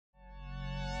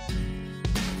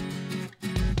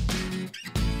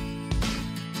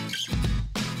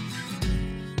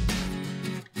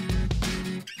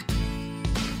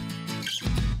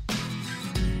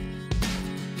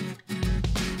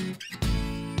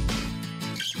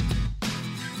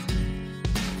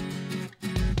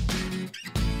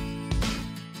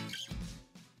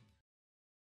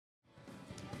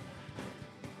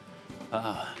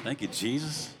Thank you,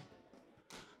 Jesus.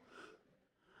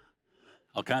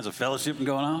 All kinds of fellowshipping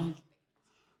going on.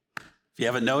 If you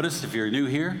haven't noticed, if you're new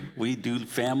here, we do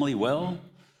family well.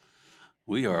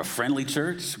 We are a friendly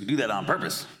church. We do that on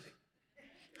purpose.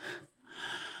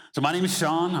 So my name is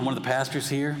Sean. I'm one of the pastors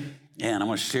here, and I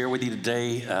want to share with you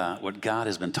today what God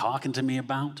has been talking to me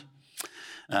about.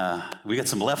 We got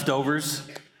some leftovers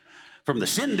from the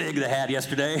shindig they had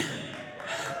yesterday.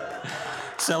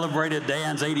 Celebrated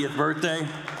Dan's 80th birthday.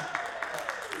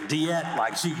 Diet,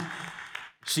 like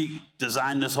she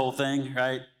designed this whole thing,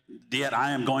 right? Diet,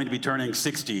 I am going to be turning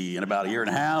 60 in about a year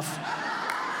and a half.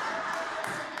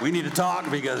 We need to talk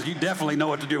because you definitely know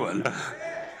what you're doing.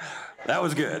 That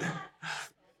was good.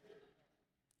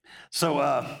 So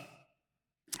I'm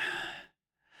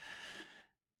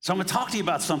going to talk to you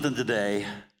about something today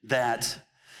that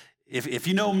if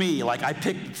you know me, like I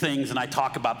pick things and I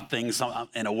talk about things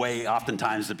in a way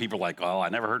oftentimes that people are like, oh, I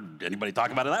never heard anybody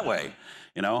talk about it that way,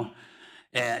 you know?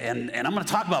 And I'm going to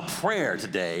talk about prayer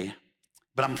today,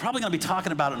 but I'm probably going to be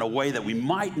talking about it in a way that we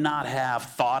might not have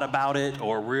thought about it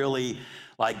or really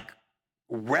like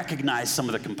recognize some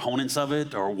of the components of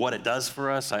it or what it does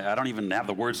for us. I don't even have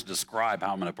the words to describe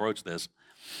how I'm going to approach this.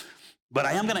 But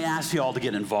I am going to ask you all to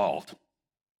get involved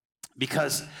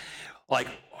because like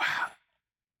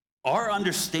our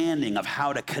understanding of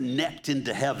how to connect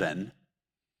into heaven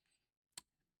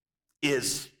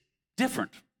is different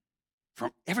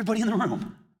from everybody in the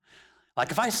room.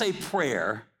 Like if I say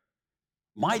prayer,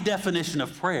 my definition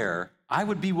of prayer, I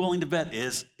would be willing to bet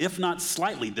is, if not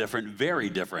slightly different, very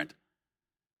different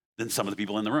than some of the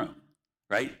people in the room,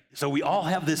 right? So we all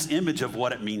have this image of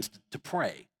what it means to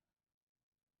pray.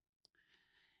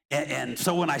 And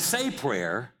so when I say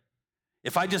prayer,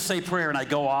 if I just say prayer and I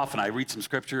go off and I read some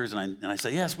scriptures and I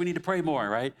say, yes, we need to pray more,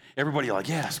 right? Everybody like,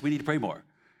 yes, we need to pray more,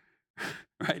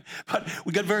 right? But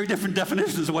we got very different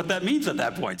definitions of what that means at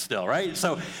that point still, right?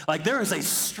 So like there is a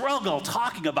struggle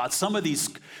talking about some of these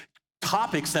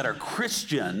topics that are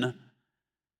Christian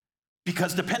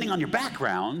because depending on your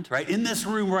background, right? In this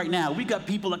room right now, we got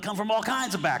people that come from all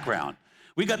kinds of background.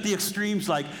 We got the extremes,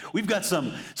 like we've got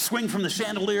some swing from the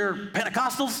chandelier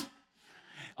Pentecostals,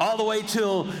 all the way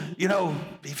till,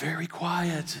 be very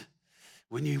quiet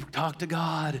when you talk to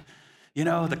God.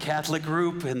 The Catholic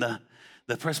group and the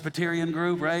Presbyterian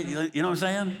group, right? You know what I'm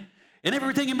saying? And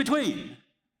everything in between,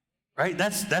 right?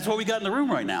 That's what we got in the room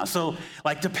right now. So,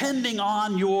 like, depending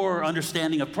on your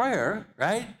understanding of prayer,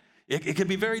 right? It could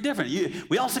be very different.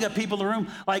 We also got people in the room,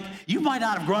 like, you might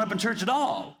not have grown up in church at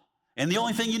all. And the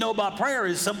only thing you know about prayer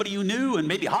is somebody you knew and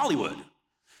maybe Hollywood.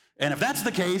 And if that's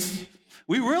the case,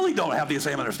 we really don't have the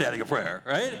same understanding of prayer,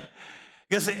 right?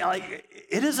 Because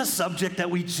it is a subject that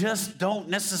we just don't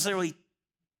necessarily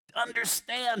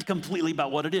understand completely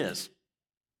about what it is.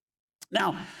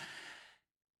 Now,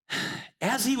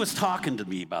 as he was talking to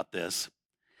me about this,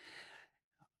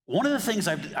 one of the things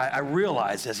I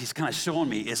realized as he's kind of showing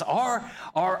me is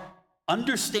our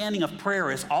understanding of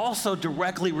prayer is also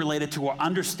directly related to our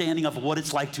understanding of what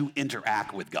it's like to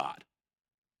interact with God.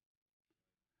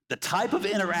 The type of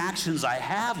interactions I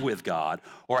have with God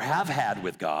or have had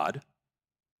with God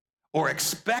or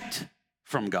expect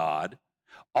from God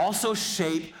also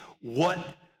shape what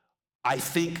I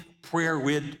think prayer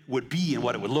would be and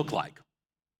what it would look like.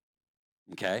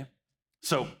 Okay?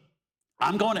 So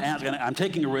I'm going to ask, and I'm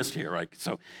taking a risk here, right?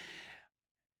 So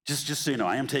just so you know,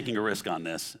 I am taking a risk on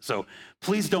this. So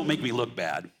please don't make me look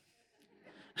bad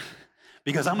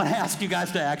because I'm going to ask you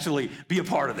guys to actually be a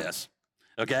part of this,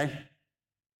 okay?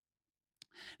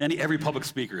 And every public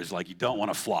speaker is like, you don't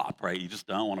want to flop, right? You just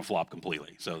don't want to flop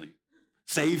completely. So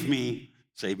save me,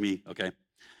 okay?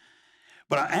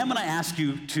 But I am going to ask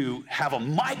you to have a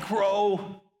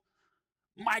micro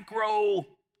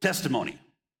testimony.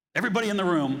 Everybody in the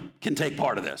room can take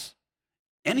part of this.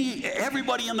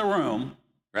 Everybody in the room,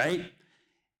 right?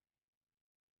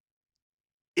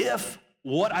 If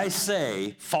what I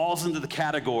say falls into the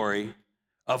category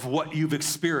of what you've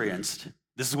experienced,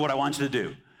 this is what I want you to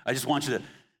do. I just want you to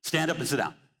stand up and sit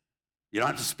down. You don't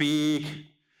have to speak,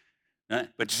 right?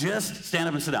 But just stand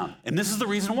up and sit down. And this is the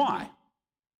reason why.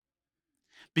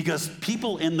 Because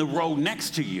people in the row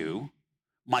next to you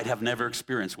might have never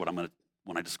experienced when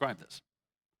I describe this.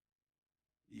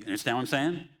 You understand what I'm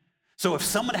saying? So if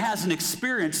someone hasn't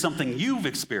experienced something you've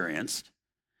experienced,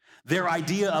 their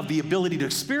idea of the ability to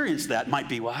experience that might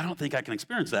be, well, I don't think I can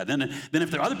experience that. Then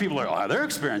if there are other people who are, they're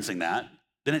experiencing that,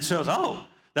 then it shows, oh,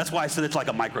 that's why I said it's like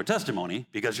a micro testimony,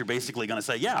 because you're basically going to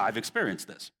say, yeah, I've experienced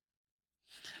this.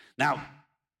 Now,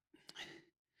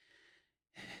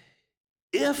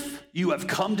 if you have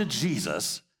come to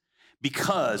Jesus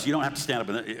because you don't have to stand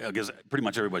up, because pretty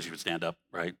much everybody should stand up,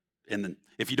 right? And then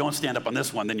if you don't stand up on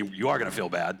this one, then you are going to feel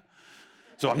bad.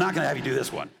 So I'm not going to have you do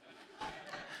this one.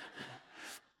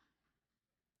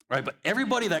 Right? But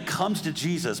everybody that comes to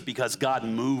Jesus because God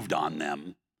moved on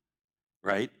them,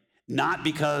 right? Not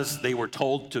because they were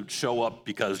told to show up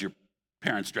because your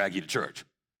parents drag you to church,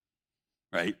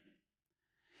 right?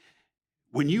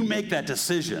 When you make that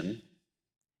decision,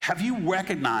 have you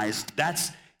recognized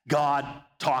that's God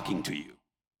talking to you?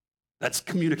 That's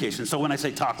communication. So when I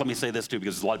say talk, let me say this too,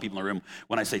 because there's a lot of people in the room,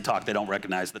 when I say talk, they don't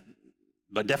recognize that.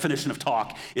 The definition of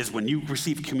talk is when you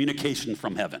receive communication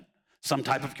from heaven, some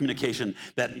type of communication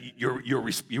that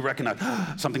you recognize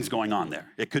something's going on there.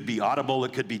 It could be audible.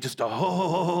 It could be just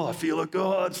I feel like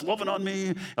God's loving on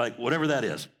me, like whatever that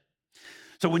is.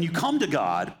 So when you come to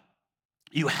God,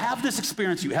 you have this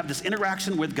experience, you have this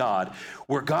interaction with God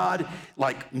where God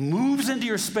like moves into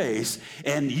your space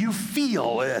and you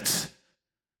feel it.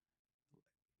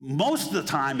 Most of the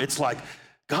time, it's like,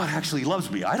 God actually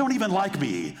loves me. I don't even like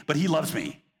me, but he loves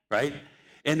me, right?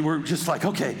 And we're just like,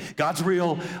 okay, God's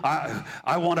real.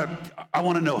 I want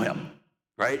to know him,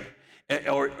 right?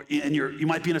 And you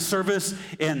might be in a service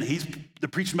and they're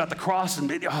preaching about the cross and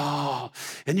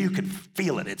you can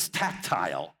feel it. It's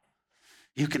tactile.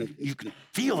 You can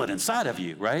feel it inside of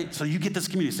you, right? So you get this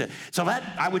community. So that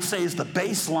I would say is the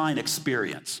baseline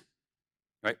experience,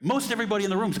 right? Most everybody in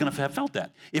the room is going to have felt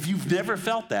that. If you've never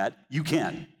felt that, you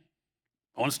can.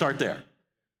 I want to start there,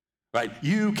 right?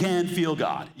 You can feel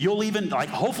God. You'll even,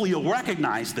 hopefully you'll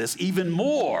recognize this even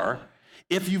more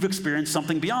if you've experienced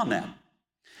something beyond that.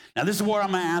 Now, this is where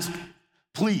I'm going to ask,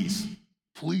 please,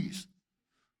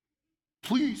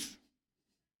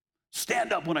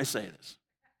 stand up when I say this.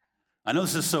 I know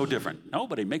this is so different.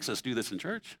 Nobody makes us do this in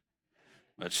church,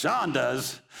 but Sean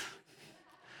does.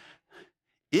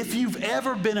 If you've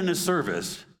ever been in a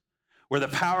service where the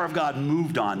power of God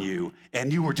moved on you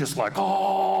and you were just like,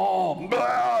 oh,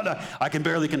 God, I can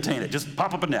barely contain it. Just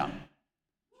pop up and down.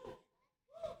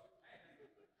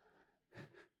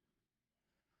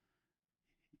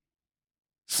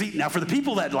 See, now for the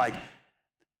people that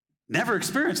never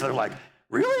experienced it, they're like,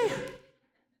 really?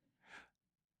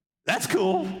 That's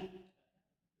cool.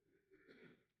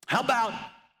 How about,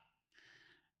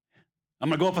 I'm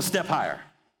going to go up a step higher.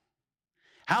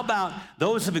 How about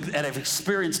those that have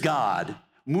experienced God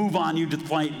move on you to the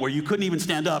point where you couldn't even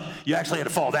stand up, you actually had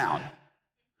to fall down?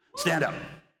 Stand up.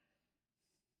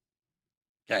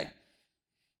 Okay.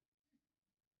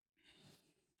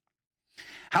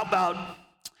 How about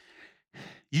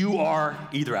you are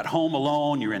either at home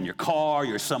alone, you're in your car,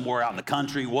 you're somewhere out in the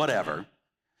country, whatever,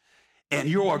 and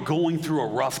you are going through a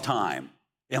rough time,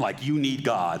 and you need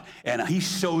God, and he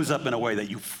shows up in a way that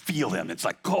you feel him. It's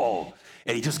like, oh,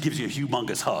 and he just gives you a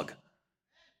humongous hug.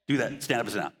 Do that. Stand up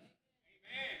and sit down.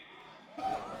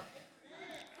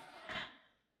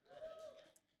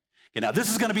 Okay, now this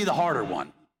is going to be the harder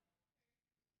one.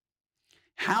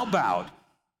 How about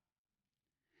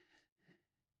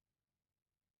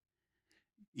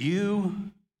you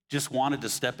just wanted to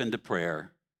step into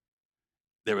prayer?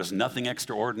 There was nothing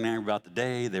extraordinary about the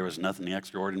day. There was nothing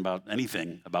extraordinary about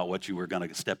anything about what you were going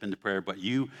to step into prayer, but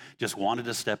you just wanted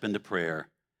to step into prayer.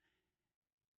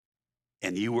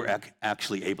 And you were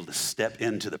actually able to step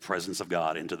into the presence of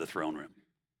God, into the throne room.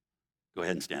 Go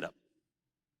ahead and stand up.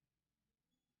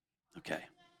 Okay.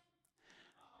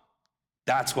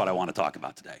 That's what I want to talk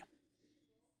about today.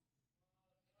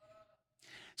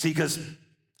 See, because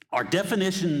our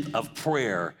definition of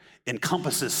prayer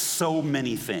encompasses so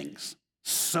many things.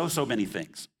 So many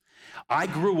things. I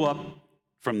grew up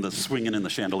from the swinging in the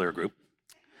chandelier group.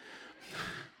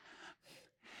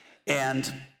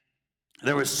 And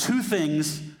there was two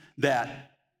things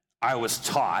that I was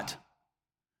taught,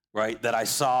 right, that I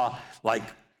saw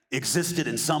existed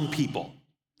in some people.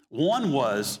 One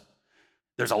was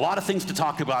there's a lot of things to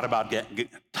talk to God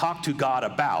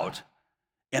about,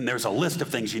 and there's a list of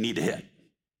things you need to hit.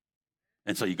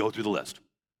 And so you go through the list.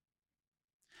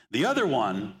 The other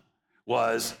one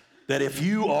was that if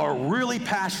you are really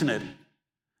passionate,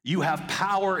 you have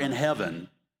power in heaven,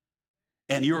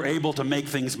 and you're able to make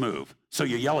things move. So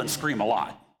you yell and scream a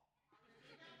lot,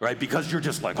 right? Because you're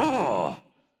just like, oh,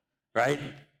 right?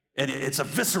 And it's a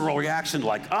visceral reaction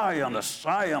like, I am a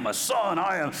son,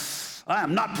 I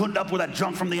am not putting up with that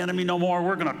junk from the enemy no more.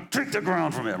 We're going to take the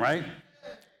ground from him, right?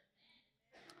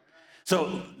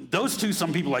 So those two,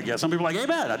 some people some people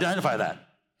amen, identify that,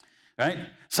 right?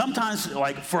 Sometimes,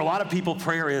 for a lot of people,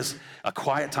 prayer is a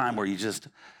quiet time where you just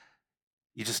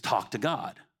talk to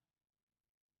God,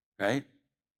 right?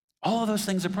 All of those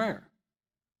things are prayer.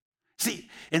 See,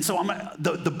 and so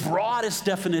the broadest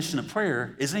definition of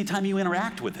prayer is anytime you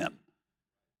interact with him,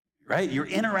 right? You're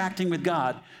interacting with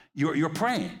God, you're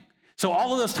praying. So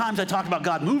all of those times I talked about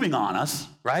God moving on us,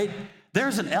 right?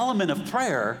 There's an element of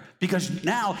prayer because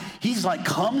now he's like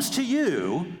comes to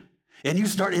you and you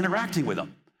start interacting with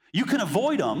him. You can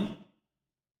avoid him,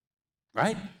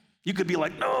 right? You could be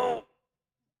like, no,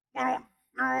 I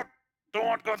don't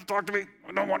want God to talk to me.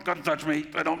 I don't want God to touch me.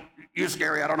 You're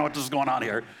scary. I don't know what this is going on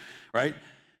here, right?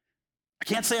 I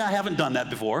can't say I haven't done that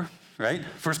before, right?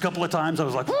 First couple of times I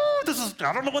was like,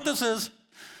 I don't know what this is,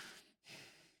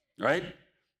 right?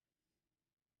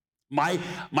 My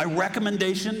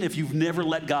recommendation, if you've never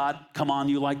let God come on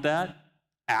you like that,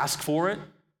 ask for it,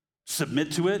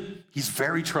 submit to it. He's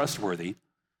very trustworthy,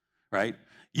 right?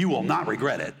 You will not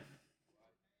regret it.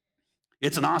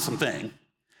 It's an awesome thing.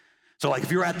 So like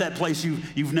if you're at that place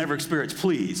you've never experienced,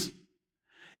 please,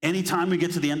 anytime we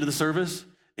get to the end of the service,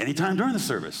 anytime during the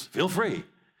service, feel free,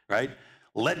 right?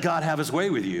 Let God have his way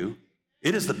with you.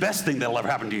 It is the best thing that'll ever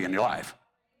happen to you in your life.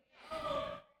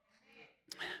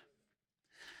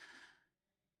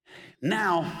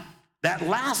 Now, that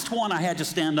last one I had to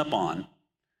stand up on,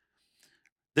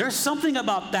 there's something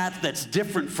about that that's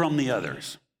different from the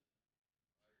others.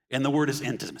 And the word is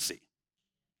intimacy.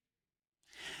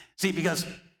 See, because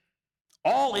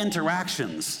all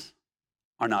interactions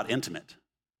are not intimate,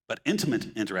 but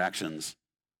intimate interactions,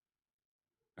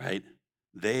 right?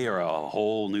 They are a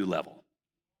whole new level.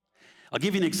 I'll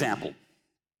give you an example.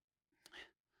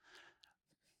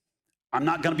 I'm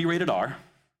not going to be rated R,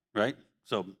 right?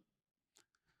 So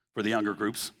for the younger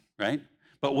groups, right?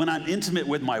 But when I'm intimate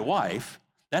with my wife,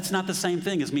 that's not the same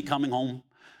thing as me coming home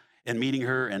and meeting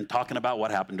her and talking about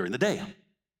what happened during the day,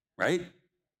 right?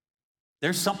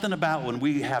 There's something about when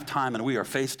we have time and we are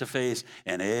face to face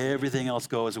and everything else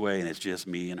goes away and it's just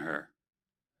me and her,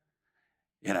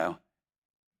 you know?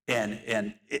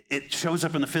 And it shows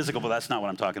up in the physical, but that's not what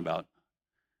I'm talking about.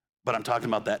 But I'm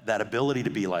talking about that ability to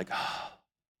be like,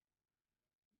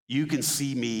 you can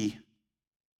see me,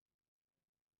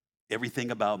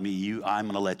 everything about me, I'm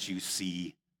gonna let you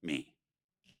see me.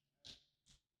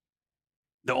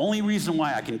 The only reason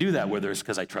why I can do that with her is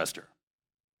because I trust her.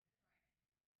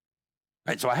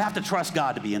 Right, so I have to trust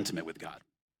God to be intimate with God.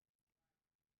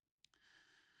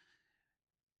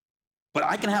 But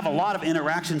I can have a lot of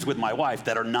interactions with my wife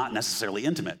that are not necessarily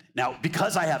intimate. Now,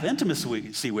 because I have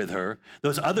intimacy with her,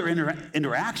 those other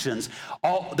interactions,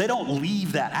 they don't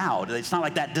leave that out. It's not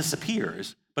like that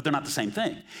disappears, but they're not the same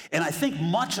thing. And I think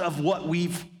much of what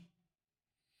we've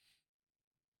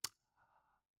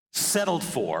settled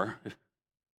for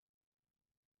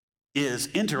is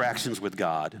interactions with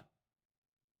God.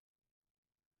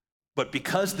 But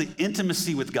because the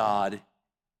intimacy with God,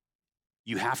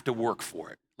 you have to work for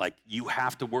it. Like you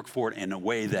have to work for it in a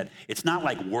way that it's not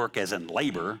like work as in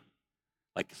labor.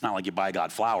 Like it's not like you buy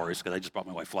God flowers, because I just bought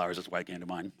my wife flowers, that's why it came to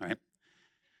mind, right?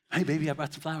 Hey baby, I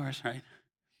bought some flowers, right?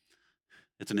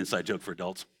 It's an inside joke for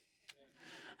adults.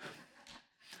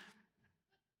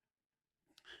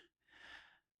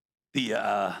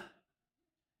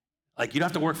 Like you don't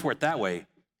have to work for it that way.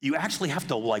 You actually have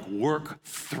to like work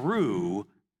through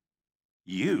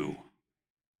you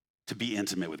to be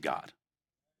intimate with God.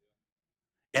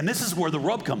 And this is where the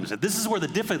rub comes in. This is where the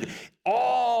difficulty,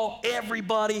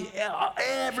 everybody,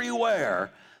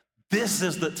 everywhere, this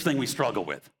is the thing we struggle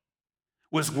with,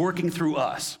 was working through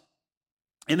us.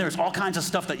 And there's all kinds of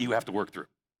stuff that you have to work through,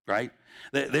 right?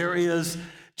 There is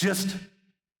just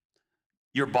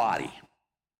your body,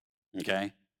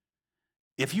 okay?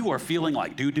 If you are feeling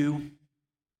like doo-doo,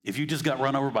 if you just got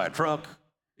run over by a truck,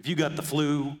 if you got the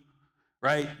flu,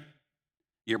 right?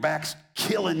 Your back's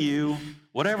killing you,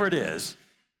 whatever it is,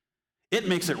 it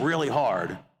makes it really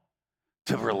hard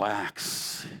to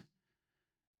relax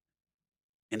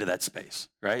into that space,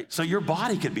 right? So your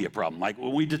body could be a problem. Like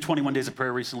when we did 21 days of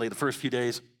prayer recently, the first few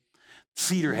days,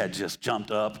 cedar had just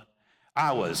jumped up.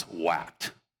 I was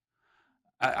whacked.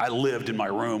 I lived in my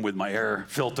room with my air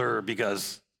filter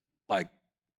because like,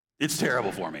 it's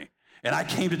terrible for me. And I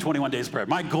came to 21 days of prayer.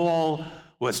 My goal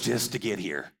was just to get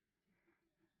here.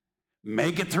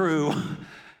 Make it through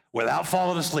without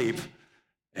falling asleep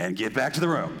and get back to the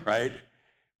room, right?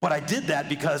 But I did that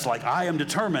because like I am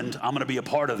determined I'm gonna be a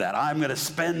part of that. I'm gonna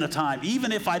spend the time,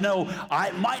 even if I know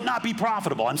I might not be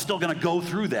profitable, I'm still gonna go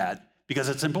through that because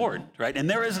it's important, right? And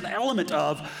there is an element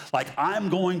of like, I'm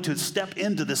going to step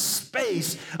into the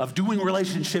space of doing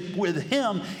relationship with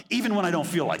him even when I don't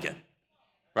feel like it,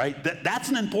 right? That's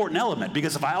an important element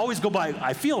because if I always go by,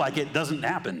 I feel like it, doesn't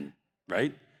happen,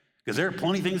 right? Because there are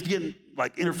plenty of things to get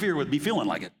like interfere with me feeling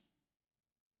like it.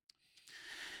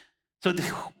 So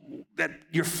that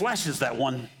your flesh is that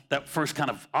first kind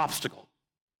of obstacle.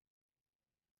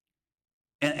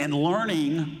 And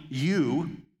learning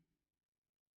you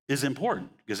is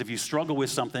important, because if you struggle with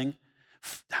something,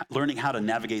 learning how to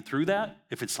navigate through that,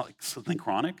 if it's like something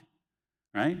chronic,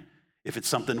 right? If it's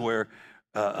something where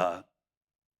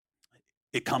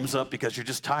it comes up because you're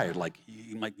just tired, like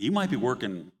you might be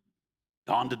working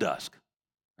dawn to dusk,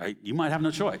 right? You might have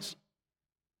no choice,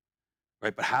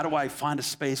 right? But how do I find a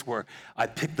space where I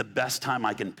pick the best time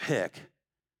I can pick?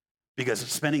 Because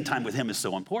spending time with him is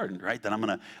so important, right? That I'm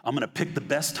gonna pick the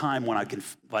best time when I can,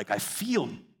 like I feel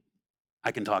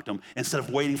I can talk to him, instead of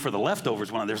waiting for the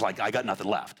leftovers when there's like, I got nothing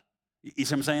left. You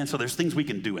see what I'm saying? So there's things we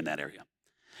can do in that area.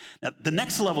 Now, the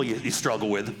next level you struggle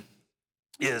with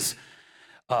is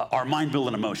our mind, will,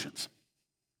 and emotions.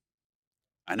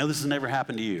 I know this has never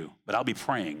happened to you, but I'll be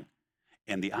praying,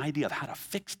 and the idea of how to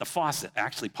fix the faucet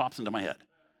actually pops into my head.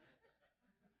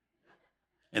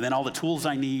 And then all the tools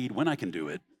I need, when I can do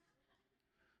it,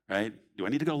 right? Do I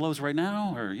need to go to Lowe's right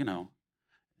now? Or, you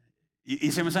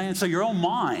see what I'm saying? So your own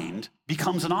mind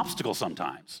becomes an obstacle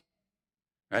sometimes,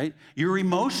 right? Your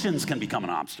emotions can become an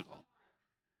obstacle,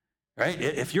 right?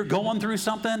 If you're going through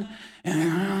something,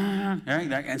 right?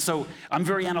 And so I'm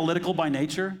very analytical by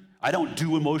nature. I don't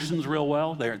do emotions real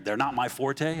well. They're not my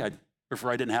forte. I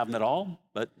prefer I didn't have them at all,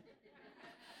 but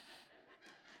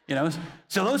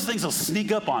so those things will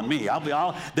sneak up on me.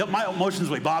 My emotions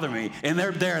will bother me, and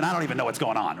they're there, and I don't even know what's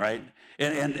going on, right?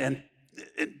 And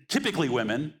typically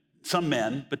women, some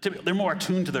men, but they're more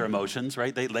attuned to their emotions,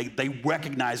 right? They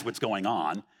recognize what's going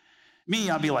on. Me,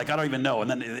 I'll be like, I don't even know, and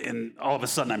then all of a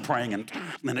sudden I'm praying, and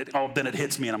then it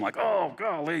hits me, and I'm like, oh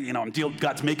golly,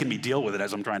 God's making me deal with it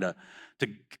as I'm trying to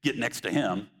get next to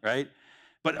Him, right?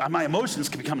 But my emotions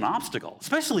can become an obstacle,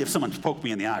 especially if someone's poked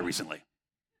me in the eye recently.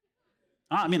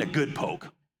 I mean a good poke.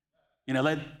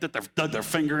 They've dug their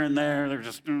finger in there. They're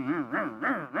just,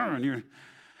 and you're.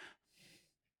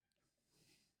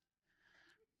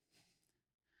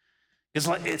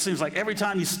 It seems like every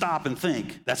time you stop and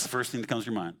think, that's the first thing that comes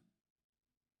to your mind.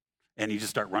 And you just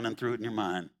start running through it in your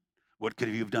mind. What could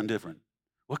you have done different?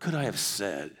 What could I have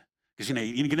said? Because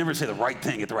you can never say the right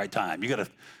thing at the right time. You gotta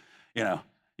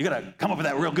come up with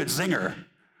that real good zinger,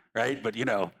 right? But I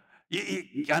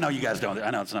know you guys don't.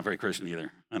 I know it's not very Christian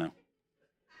either. I know.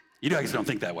 You guys don't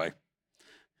think that way.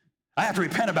 I have to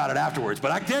repent about it afterwards,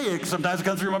 but I tell you, sometimes it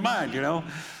comes through my mind,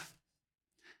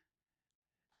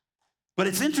 But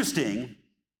it's interesting,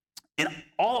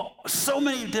 so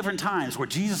many different times where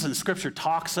Jesus in Scripture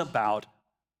talks about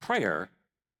prayer,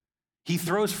 he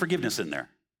throws forgiveness in there.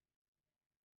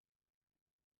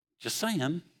 Just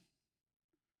saying.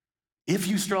 If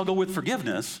you struggle with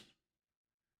forgiveness,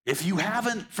 if you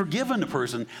haven't forgiven a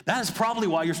person, that is probably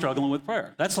why you're struggling with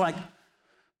prayer. That's like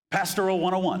Pastoral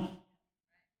 101.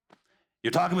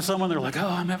 You're talking with someone, they're like, oh,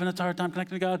 I'm having a hard time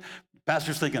connecting to God.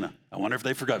 Pastor's thinking, I wonder if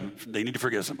they need to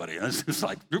forgive somebody. And it's just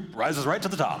like, rises right to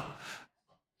the top.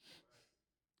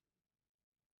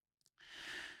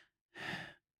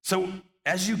 So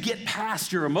as you get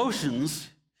past your emotions,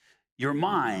 your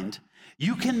mind,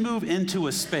 you can move into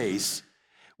a space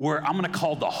where I'm going to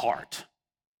call the heart.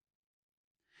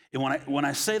 And when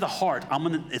I say the heart,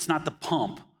 it's not the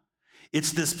pump.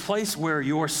 It's this place where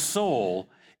your soul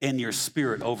and your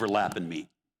spirit overlap and meet.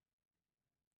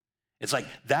 It's like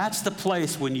that's the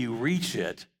place when you reach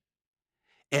it,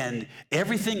 and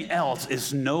everything else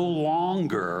is no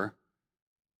longer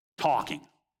talking,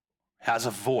 has a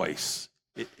voice.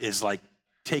 It is like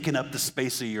taking up the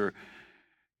space of your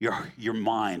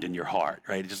mind and your heart,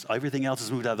 right? Just everything else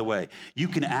is moved out of the way. You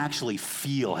can actually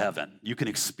feel heaven. You can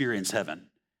experience heaven.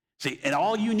 See, and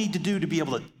all you need to do to be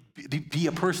able to be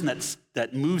a person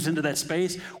that moves into that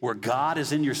space where God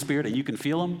is in your spirit and you can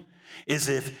feel him is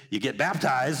if you get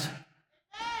baptized,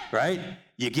 right?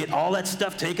 You get all that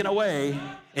stuff taken away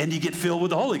and you get filled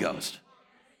with the Holy Ghost.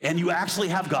 And you actually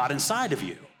have God inside of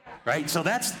you, right? So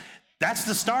that's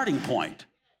the starting point.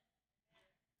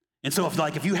 And so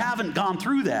if you haven't gone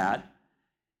through that,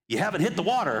 you haven't hit the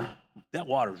water, that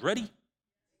water's ready.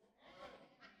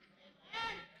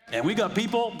 And we got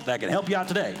people that can help you out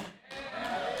today.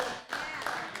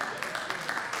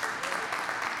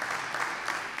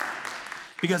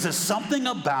 Because there's something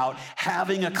about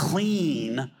having a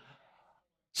clean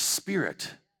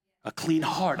spirit, a clean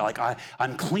heart, like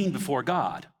I'm clean before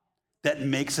God, that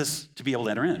makes us to be able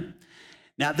to enter in.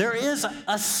 Now, there is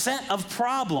a set of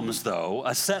problems, though,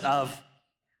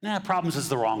 problems is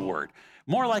the wrong word.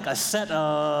 More like a set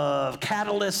of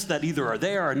catalysts that either are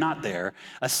there or not there,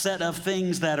 a set of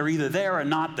things that are either there or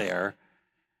not there,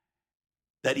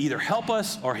 that either help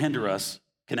us or hinder us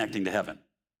connecting to heaven.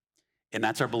 and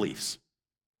that's our beliefs.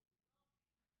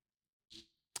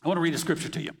 I want to read a scripture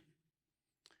to you.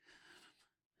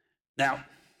 Now,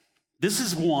 this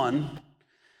is one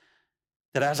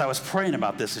that as I was praying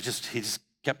about this, he just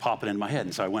kept popping in my head.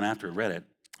 And so I went after it, read it.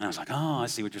 And I was like, oh, I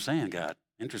see what you're saying, God.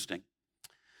 Interesting.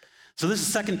 So this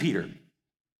is 2 Peter.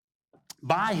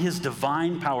 By his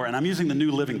divine power, and I'm using the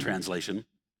New Living Translation,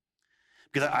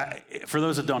 because for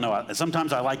those that don't know,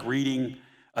 sometimes I like reading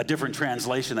a different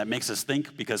translation that makes us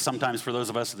think, because sometimes for those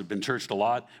of us that have been churched a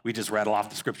lot, we just rattle off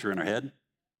the scripture in our head,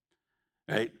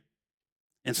 right?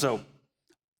 And so,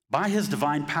 by his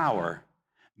divine power,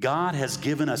 God has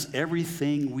given us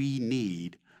everything we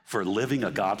need for living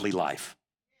a godly life.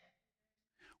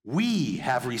 We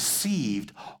have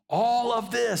received all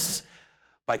of this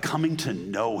by coming to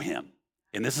know him.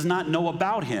 And this is not know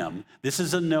about him. This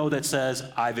is a know that says,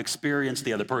 I've experienced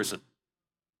the other person.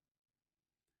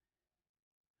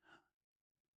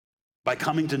 By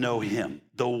coming to know him,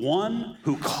 the one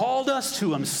who called us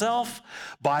to himself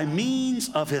by means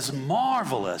of his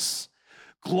marvelous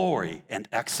glory and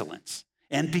excellence.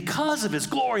 And because of his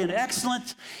glory and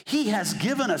excellence, he has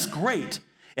given us great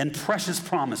and precious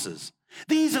promises.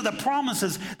 These are the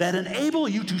promises that enable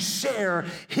you to share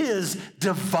his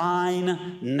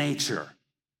divine nature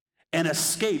and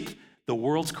escape the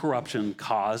world's corruption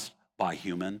caused by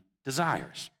human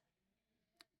desires.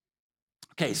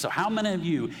 Okay, so how many of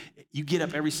you get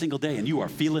up every single day and you are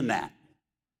feeling that?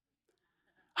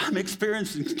 I'm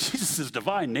experiencing Jesus'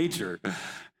 divine nature.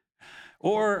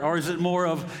 Or is it more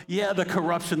of, the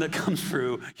corruption that comes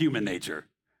through human nature?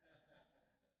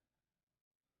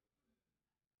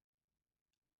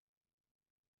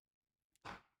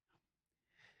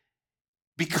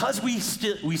 Because we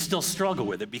still struggle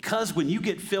with it, because when you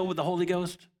get filled with the Holy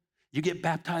Ghost, you get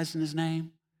baptized in his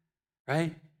name,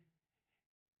 right?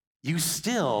 You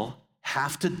still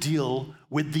have to deal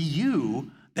with the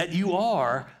you that you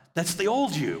are, that's the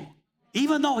old you.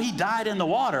 Even though he died in the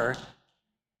water,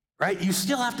 right? You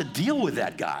still have to deal with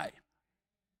that guy.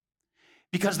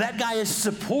 Because that guy is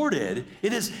supported.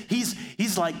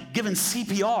 He's like given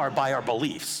CPR by our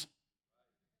beliefs.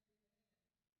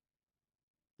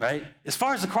 Right? As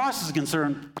far as the cross is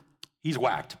concerned, he's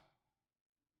whacked.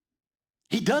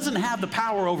 He doesn't have the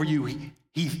power over you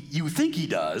you think he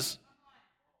does.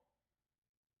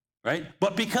 Right?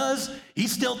 But because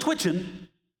he's still twitching,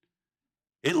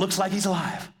 it looks like he's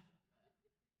alive.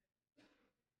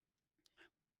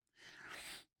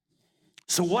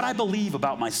 So what I believe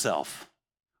about myself,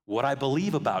 what I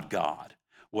believe about God,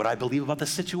 what I believe about the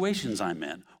situations I'm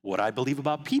in, what I believe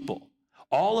about people,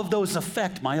 all of those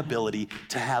affect my ability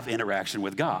to have interaction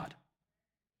with God.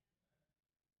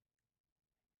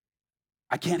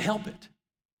 I can't help it.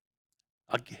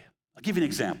 I'll give you an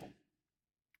example.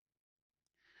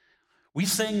 We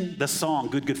sing the song,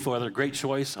 Good, Good Father, great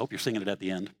choice. I hope you're singing it at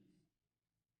the end.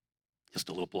 Just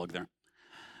a little plug there.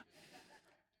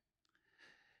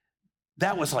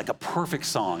 That was like a perfect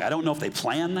song. I don't know if they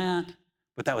planned that,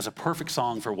 but that was a perfect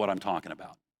song for what I'm talking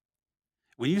about.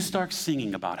 When you start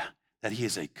singing about that he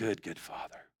is a good, good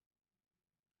father,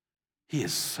 he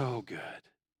is so good,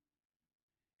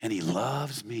 and he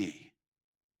loves me.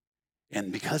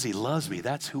 And because he loves me,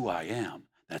 that's who I am.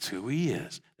 That's who he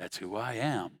is. That's who I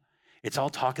am. It's all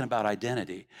talking about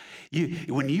identity.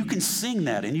 When you can sing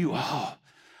that and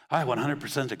I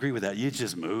 100% agree with that, it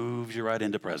just moves you right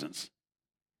into presence,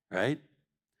 right?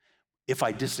 If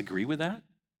I disagree with that,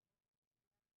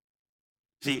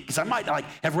 see, because I might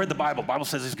have read the Bible. Bible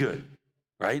says it's good,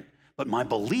 right? But my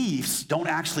beliefs don't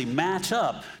actually match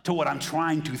up to what I'm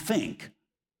trying to think.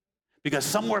 Because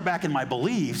somewhere back in my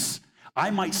beliefs,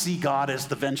 I might see God as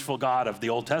the vengeful God of the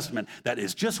Old Testament that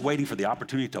is just waiting for the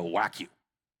opportunity to whack you.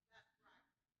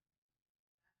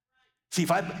 See,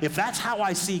 if that's how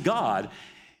I see God,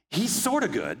 he's sort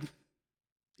of good.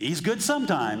 He's good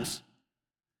sometimes.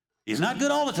 He's not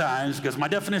good all the times, because my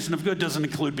definition of good doesn't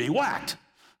include being whacked.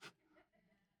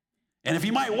 And if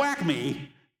he might whack me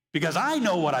because I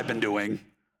know what I've been doing,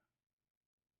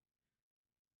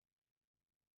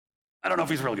 I don't know if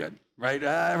he's real good, right?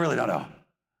 I really don't know.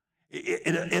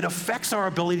 It affects our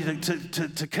ability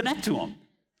to connect to him,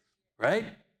 right?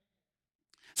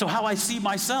 So how I see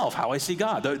myself, how I see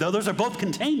God, those are both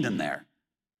contained in there.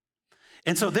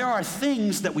 And so there are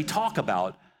things that we talk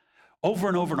about over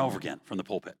and over and over again from the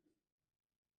pulpit.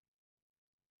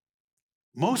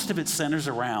 Most of it centers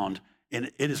around,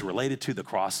 and it is related to the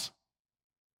cross.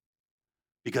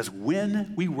 Because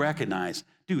when we recognize,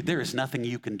 dude, there is nothing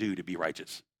you can do to be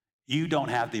righteous. You don't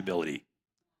have the ability.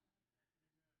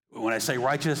 When I say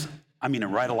righteous, I mean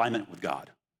in right alignment with God.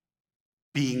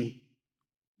 Being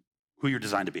who you're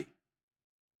designed to be.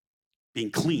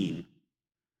 Being clean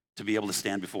to be able to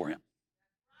stand before him.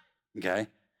 Okay?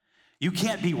 You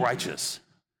can't be righteous.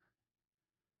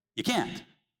 You can't.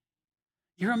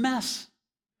 You're a mess.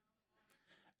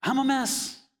 I'm a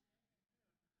mess.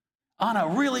 On a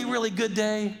really, really good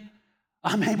day,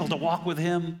 I'm able to walk with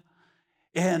him,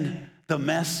 and the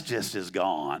mess just is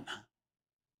gone.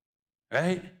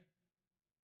 Right?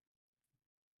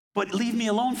 But leave me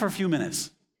alone for a few minutes.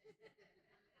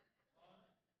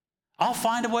 I'll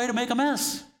find a way to make a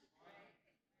mess.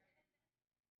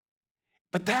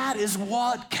 But that is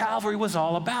what Calvary was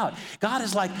all about. God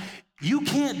is like, you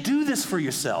can't do this for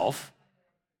yourself.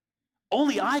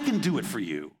 Only I can do it for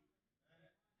you.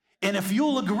 And if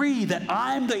you'll agree that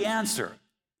I'm the answer,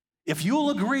 if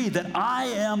you'll agree that I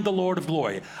am the Lord of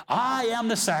glory, I am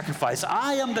the sacrifice,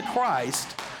 I am the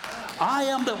Christ, I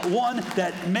am the one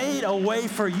that made a way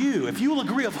for you. If you'll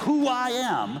agree of who I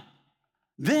am,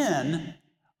 then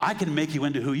I can make you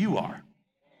into who you are.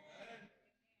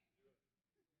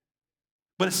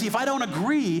 But see, if I don't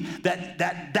agree that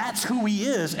that's who he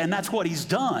is and that's what he's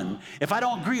done, if I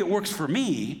don't agree it works for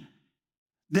me,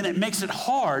 then it makes it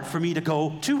hard for me to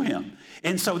go to him.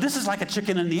 And so this is like a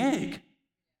chicken and the egg.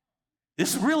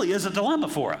 This really is a dilemma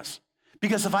for us.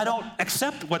 Because if I don't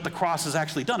accept what the cross has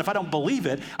actually done, if I don't believe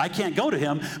it, I can't go to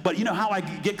him. But you know how I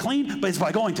get clean? But it's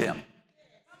by going to him.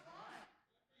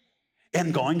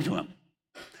 And going to him.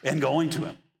 And going to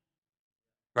him.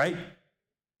 Right?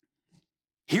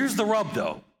 Here's the rub,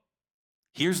 though.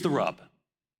 Here's the rub.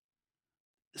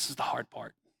 This is the hard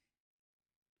part.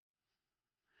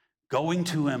 Going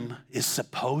to him is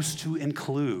supposed to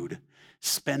include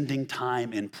spending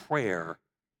time in prayer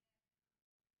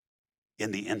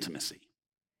in the intimacy.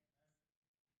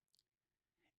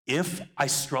 If I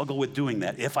struggle with doing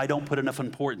that, if I don't put enough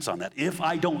importance on that, if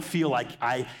I don't feel like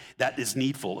that is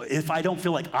needful, if I don't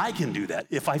feel like I can do that,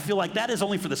 if I feel like that is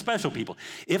only for the special people,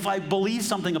 if I believe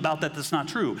something about that that's not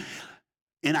true,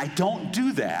 and I don't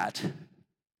do that,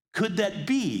 could that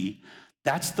be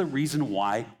that's the reason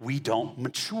why we don't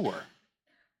mature?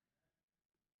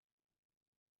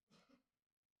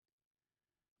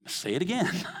 Say it again.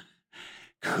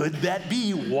 Could that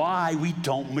be why we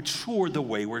don't mature the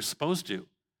way we're supposed to?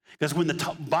 Because when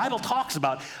the Bible talks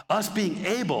about us being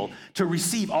able to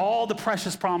receive all the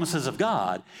precious promises of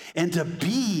God and to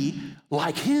be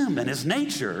like him and his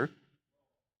nature,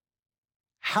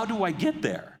 how do I get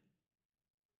there?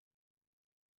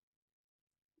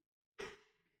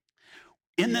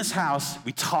 In this house,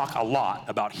 we talk a lot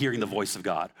about hearing the voice of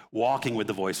God, walking with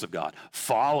the voice of God,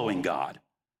 following God,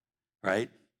 right?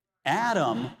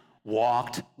 Adam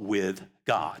walked with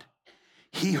God.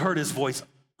 He heard his voice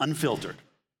unfiltered.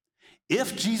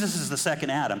 If Jesus is the second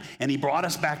Adam and he brought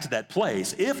us back to that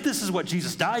place, if this is what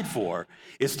Jesus died for,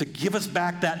 is to give us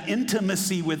back that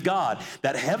intimacy with God,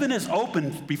 that heaven is open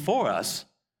before us,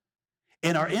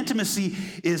 and our intimacy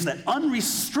is that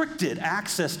unrestricted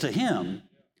access to him,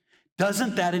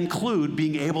 doesn't that include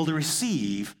being able to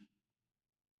receive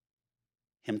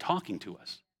him talking to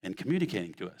us and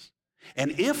communicating to us?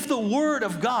 And if the word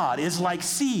of God is like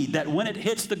seed that when it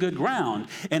hits the good ground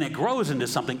and it grows into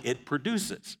something, it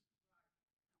produces.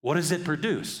 What does it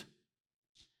produce?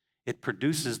 It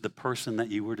produces the person that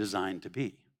you were designed to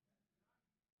be.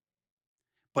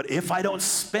 But if I don't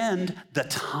spend the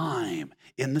time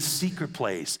in the secret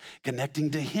place connecting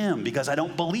to him because I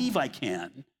don't believe I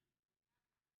can,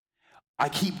 I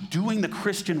keep doing the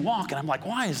Christian walk and I'm like,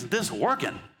 why isn't this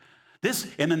working?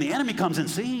 And then the enemy comes and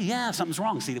see, yeah, something's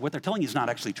wrong. See, what they're telling you is not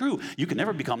actually true. You can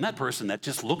never become that person that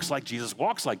just looks like Jesus,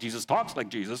 walks like Jesus, talks like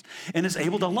Jesus, and is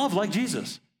able to love like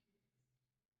Jesus.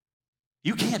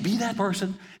 You can't be that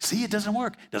person. See, it doesn't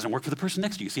work. It doesn't work for the person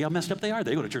next to you. See how messed up they are?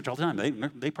 They go to church all the time.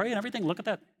 They pray and everything. Look at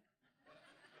that.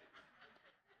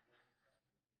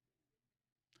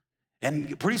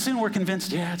 And pretty soon we're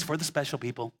convinced, yeah, it's for the special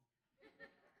people.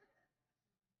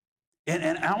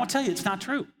 And I want to tell you, it's not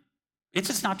true. It's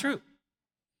just not true.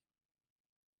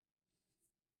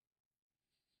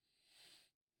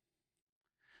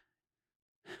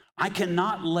 I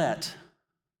cannot let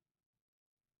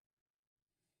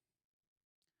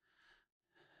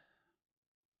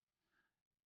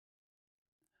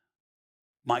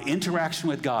my interaction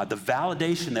with God, the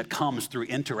validation that comes through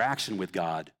interaction with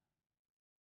God,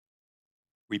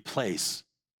 replace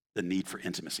the need for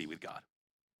intimacy with God.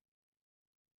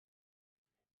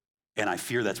 And I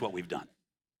fear that's what we've done.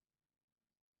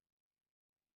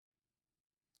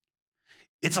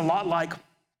 It's a lot like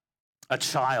a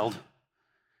child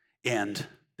and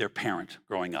their parent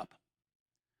growing up.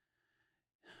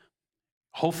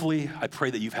 Hopefully, I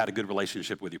pray that you've had a good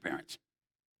relationship with your parents,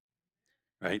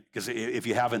 right? Because if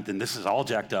you haven't, then this is all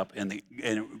jacked up, and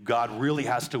God really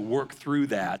has to work through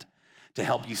that to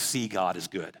help you see God as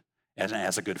good,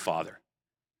 as a good father,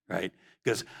 right?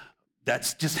 Because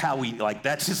that's just how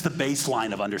that's just the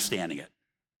baseline of understanding it.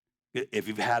 If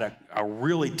you've had a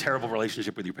really terrible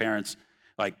relationship with your parents,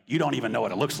 you don't even know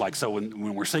what it looks like. So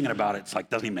when we're singing about it, it's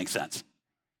doesn't even make sense.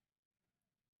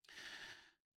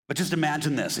 But just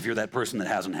imagine this, if you're that person that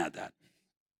hasn't had that.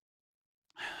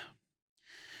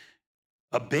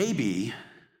 A baby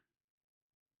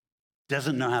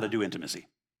doesn't know how to do intimacy.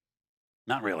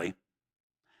 Not really.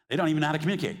 They don't even know how to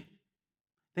communicate.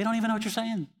 They don't even know what you're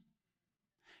saying.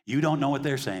 You don't know what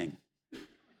they're saying.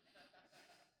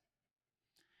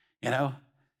 And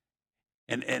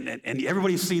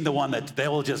everybody's seen the one that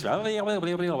they'll just be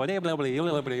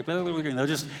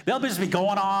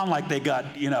going on like they got,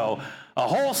 a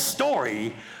whole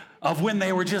story of when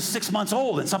they were just 6 months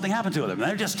old and something happened to them. And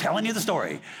they're just telling you the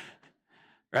story,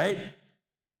 right?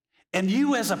 And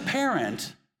you as a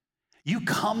parent, you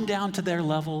come down to their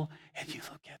level and you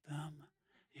look at them,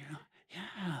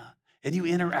 and you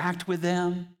interact with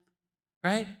them,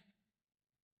 right?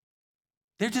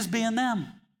 They're just being them.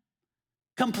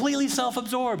 Completely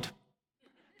self-absorbed.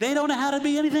 They don't know how to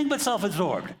be anything but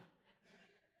self-absorbed.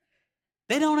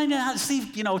 They don't even know how to see,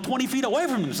 20 feet away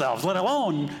from themselves, let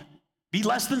alone be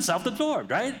less than self-absorbed,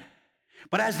 right?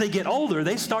 But as they get older,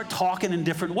 they start talking in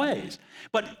different ways.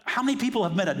 But how many people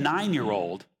have met a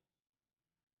 9-year-old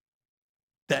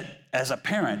that as a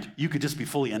parent, you could just be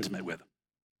fully intimate with them?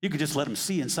 You could just let them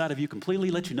see inside of you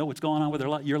completely, let you know what's going on with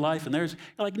your life and theirs.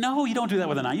 You're like, no, you don't do that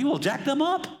with a 9. You will jack them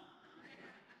up.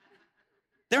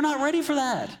 They're not ready for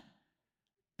that.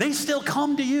 They still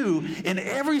come to you in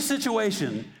every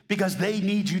situation because they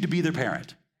need you to be their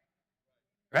parent,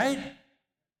 right?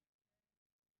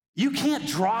 You can't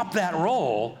drop that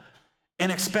role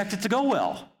and expect it to go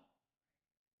well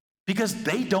because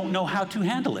they don't know how to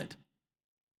handle it.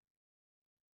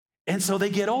 And so they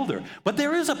get older. But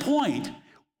there is a point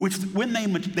which when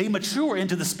they mature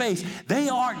into the space, they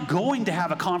aren't going to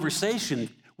have a conversation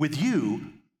with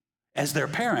you as their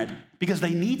parent because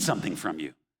they need something from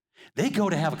you. They go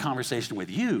to have a conversation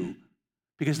with you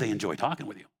because they enjoy talking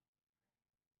with you.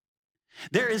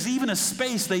 There is even a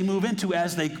space they move into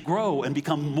as they grow and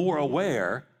become more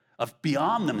aware of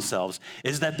beyond themselves,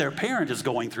 is that their parent is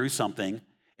going through something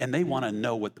and they want to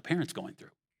know what the parent's going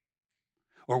through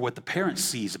or what the parent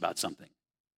sees about something.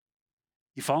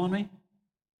 You following me?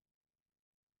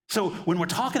 So when we're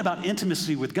talking about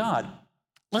intimacy with God,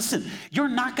 listen, you're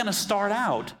not going to start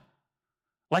out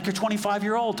like your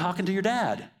 25-year-old talking to your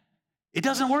dad. It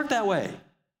doesn't work that way.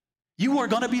 You are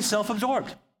going to be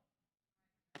self-absorbed.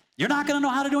 You're not going to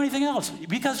know how to do anything else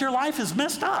because your life is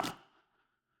messed up,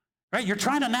 right? You're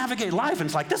trying to navigate life, and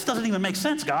it's like, this doesn't even make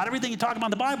sense, God. Everything you talk about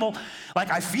in the Bible,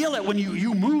 I feel it when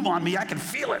you move on me. I can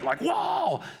feel it,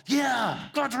 whoa, yeah,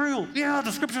 God's real. Yeah,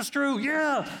 the scripture's true.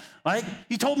 Yeah,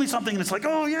 he told me something, and it's like,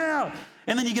 oh, yeah.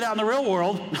 And then you get out in the real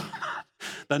world,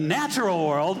 the natural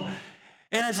world,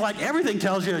 and it's like everything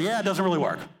tells you, yeah, it doesn't really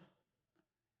work.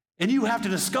 And you have to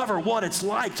discover what it's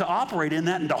like to operate in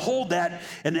that and to hold that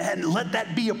and let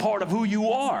that be a part of who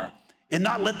you are and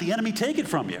not let the enemy take it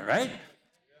from you, right?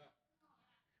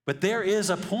 But there is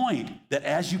a point that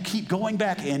as you keep going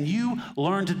back and you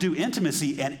learn to do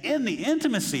intimacy, and in the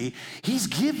intimacy, he's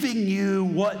giving you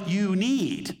what you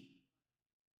need.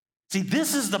 See,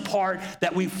 this is the part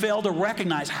that we fail to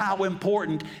recognize how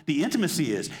important the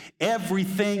intimacy is.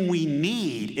 Everything we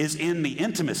need is in the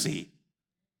intimacy.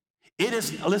 It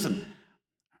is, listen,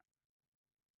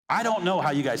 I don't know how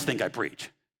you guys think I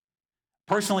preach.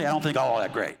 Personally, I don't think all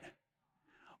that great.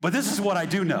 But this is what I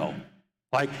do know.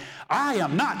 I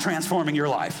am not transforming your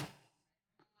life,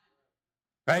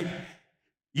 right?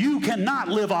 You cannot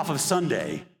live off of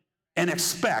Sunday and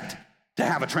expect to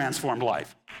have a transformed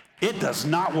life. It does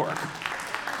not work.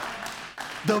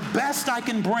 The best I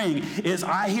can bring is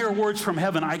I hear words from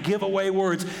heaven. I give away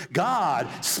words. God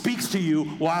speaks to you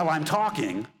while I'm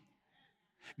talking.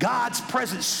 God's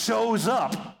presence shows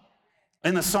up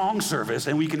in the song service,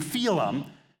 and we can feel him,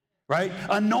 right?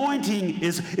 Anointing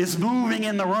is moving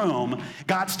in the room.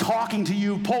 God's talking to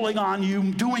you, pulling on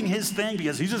you, doing his thing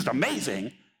because he's just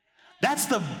amazing. That's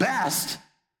the best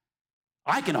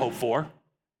I can hope for,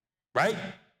 right?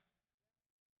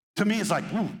 To me, it's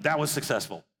like, ooh, that was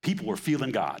successful. People were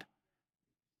feeling God.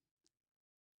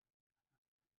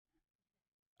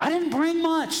 I didn't bring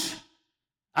much.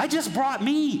 I just brought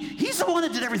me. He's the one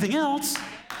that did everything else.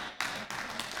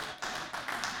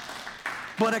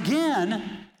 But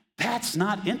again, that's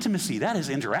not intimacy. That is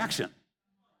interaction.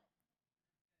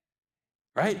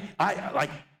 Right?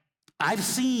 I've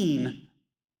seen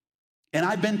and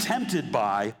I've been tempted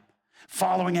by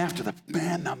following after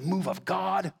the move of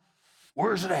God.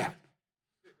 Where's it at?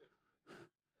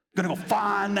 I'm going to go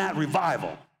find that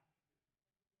revival,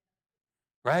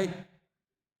 right?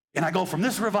 And I go from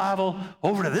this revival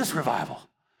over to this revival.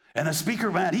 And the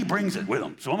speaker, man, he brings it with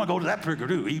him. So I'm going to go to that speaker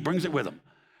too. He brings it with him,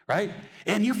 right?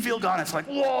 And you feel God. It's like,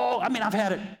 whoa. I mean, I've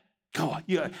had it. Go on.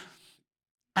 Yeah.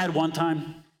 I had one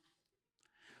time,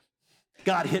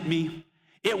 God hit me.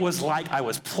 It was like I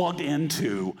was plugged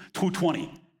into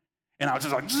 220. And I was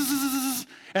just like, zzz,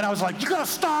 and I was like, you got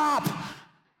to stop.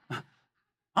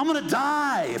 I'm going to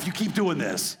die if you keep doing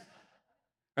this,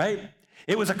 right?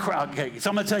 It was a crowd. Okay, so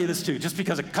I'm going to tell you this too, just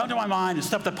because it comes to my mind and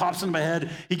stuff that pops into my head,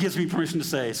 he gives me permission to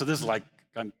say. So this is like,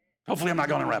 hopefully I'm not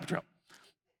going on a rabbit trail.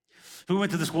 So we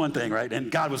went to this one thing, right? And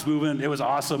God was moving. It was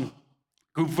awesome. A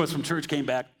group of us from church came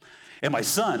back. And my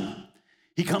son,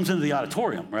 he comes into the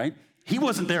auditorium, right? He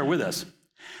wasn't there with us.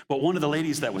 But one of the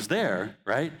ladies that was there,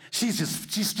 right? She's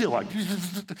still like,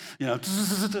 you know.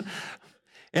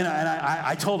 And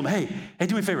I told him, hey,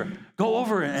 do me a favor. Go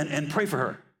over and pray for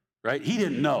her, right? He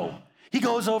didn't know. He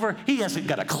goes over, he hasn't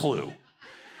got a clue.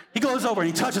 He goes over and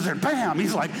he touches her, and bam,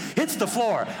 he's like, hits the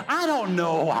floor. I don't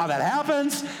know how that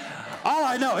happens. All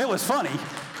I know, it was funny.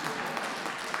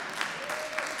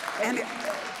 And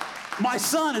my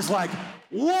son is like,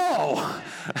 whoa,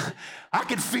 I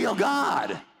can feel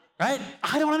God, right?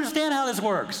 I don't understand how this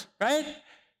works, right?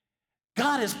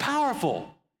 God is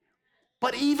powerful.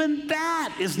 But even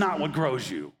that is not what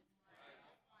grows you.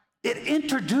 It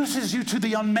introduces you to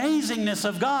the amazingness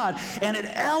of God, and it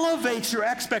elevates your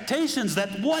expectations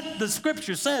that what the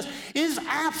scripture says is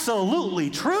absolutely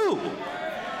true.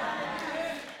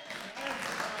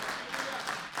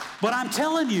 But I'm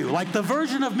telling you, like the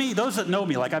version of me, those that know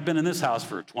me, like I've been in this house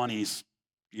for 20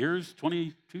 years,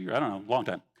 22 years, I don't know, long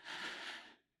time.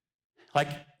 Like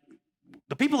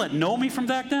the people that know me from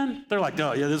back then, they're like,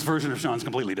 oh yeah, this version of Sean's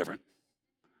completely different.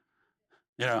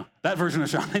 You know, that version of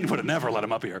Sean, they would have never let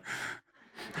him up here.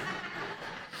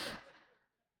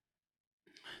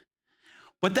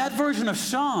 But that version of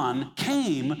Sean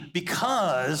came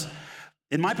because,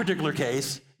 in my particular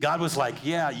case, God was like,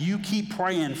 yeah, you keep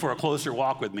praying for a closer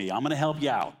walk with me. I'm going to help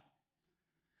you out.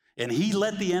 And he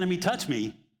let the enemy touch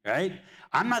me, right?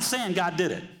 I'm not saying God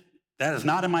did it. That is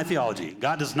not in my theology.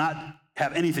 God does not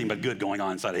have anything but good going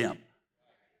on inside of him,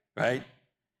 right?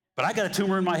 But I got a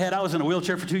tumor in my head. I was in a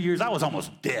wheelchair for 2 years. I was almost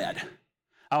dead.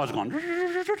 I was going,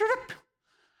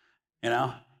 you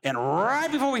know, and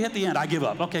right before we hit the end, I give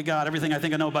up. Okay, God, everything I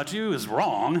think I know about you is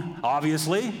wrong,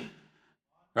 obviously,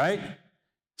 right?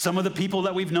 Some of the people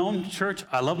that we've known, church,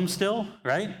 I love them still,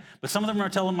 right? But some of them are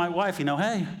telling my wife, you know,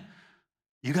 hey,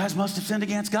 you guys must have sinned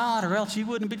against God or else you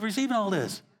wouldn't be receiving all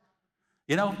this.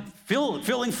 You know,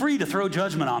 feeling free to throw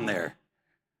judgment on there.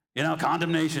 You know,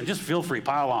 condemnation, just feel free,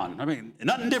 pile on. I mean,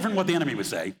 nothing different than what the enemy would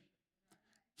say.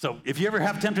 So if you ever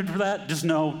have tempted for that, just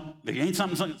know if you ain't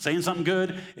saying something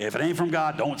good, if it ain't from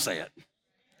God, don't say it.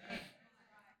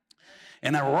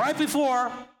 And then right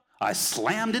before I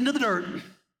slammed into the dirt,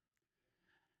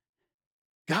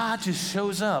 God just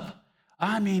shows up,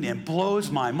 I mean, and blows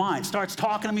my mind, starts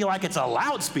talking to me like it's a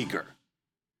loudspeaker.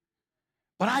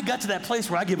 But I got to that place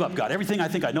where I give up, God. Everything I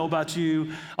think I know about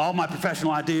you, all my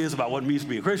professional ideas about what it means to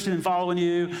be a Christian, following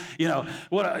you,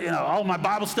 all my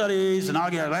Bible studies, and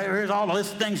here's all the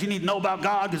list of things you need to know about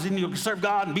God, because then you can serve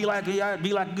God and be like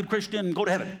a good Christian and go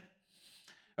to heaven.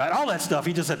 Right? All that stuff,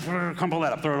 he just said, come pull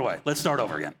that up, throw it away. Let's start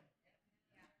over again.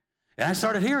 And I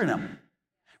started hearing him.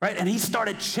 Right? And he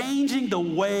started changing the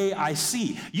way I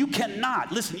see. You cannot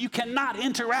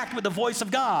interact with the voice of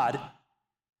God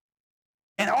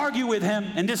and argue with him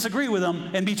and disagree with him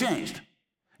and be changed.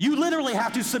 You literally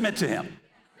have to submit to him,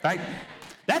 right?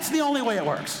 That's the only way it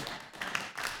works.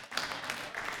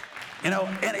 You know,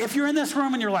 and if you're in this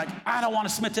room and you're like, I don't want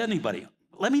to submit to anybody,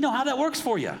 let me know how that works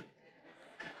for you.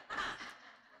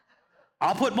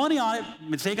 I'll put money on it.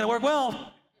 It's not going to work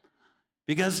well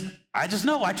because I just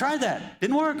know I tried that.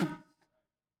 Didn't work. Let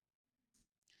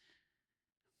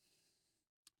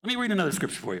me read another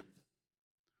scripture for you.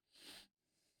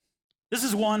 This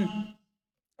is one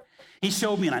he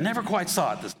showed me, and I never quite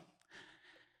saw it.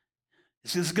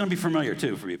 This is going to be familiar,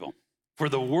 too, for people. For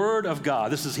the word of God,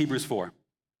 this is Hebrews 4.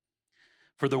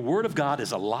 For the word of God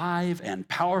is alive and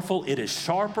powerful. It is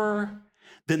sharper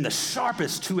than the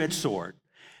sharpest two-edged sword,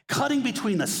 cutting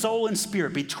between the soul and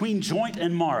spirit, between joint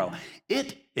and marrow.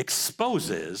 It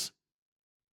exposes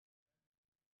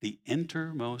the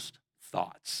innermost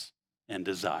thoughts and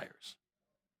desires.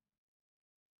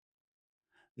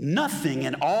 Nothing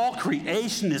in all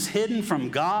creation is hidden from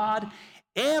God.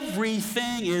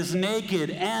 Everything is naked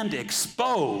and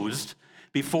exposed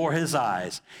before his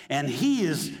eyes. And he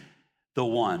is the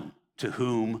one to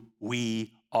whom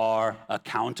we are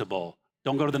accountable.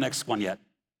 Don't go to the next one yet.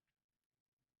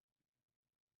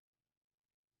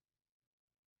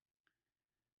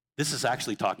 This is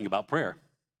actually talking about prayer.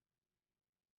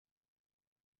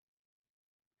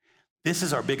 This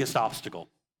is our biggest obstacle.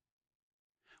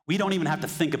 We don't even have to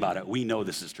think about it. We know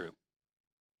this is true.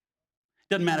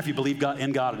 Doesn't matter if you believe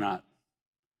in God or not.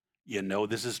 You know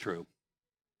this is true.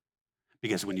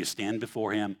 Because when you stand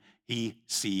before him, he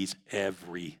sees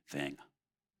everything.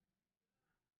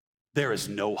 There is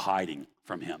no hiding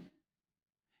from him.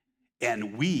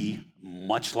 And we,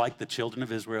 much like the children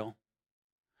of Israel,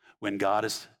 when God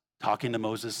is talking to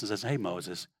Moses and says, hey,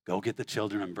 Moses, go get the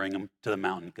children and bring them to the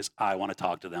mountain because I want to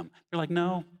talk to them. They're like,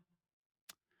 no,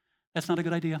 that's not a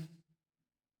good idea.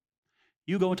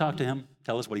 You go and talk to him.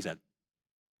 Tell us what he said.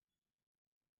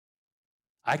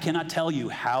 I cannot tell you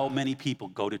how many people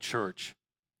go to church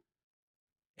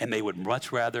and they would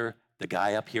much rather the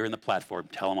guy up here in the platform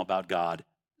tell them about God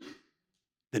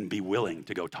than be willing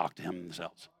to go talk to him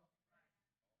themselves.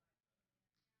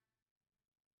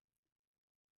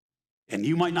 And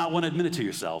you might not want to admit it to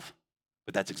yourself,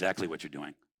 but that's exactly what you're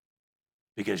doing.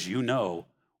 Because you know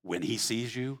when he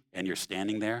sees you and you're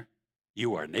standing there,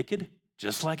 you are naked,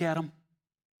 just like Adam,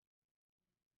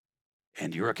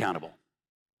 and you're accountable.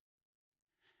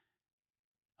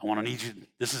 I want to need you,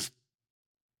 this is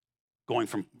going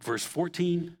from verse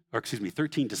 13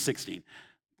 to 16.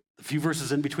 A few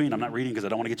verses in between, I'm not reading because I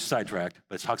don't want to get you sidetracked,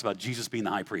 but it talks about Jesus being the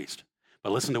high priest.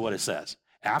 But listen to what it says.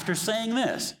 After saying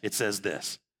this, it says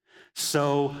this,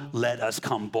 so let us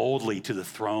come boldly to the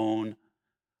throne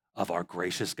of our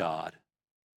gracious God.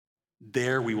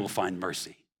 There we will find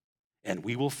mercy, and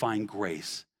we will find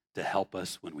grace to help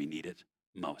us when we need it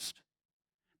most.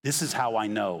 This is how I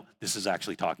know this is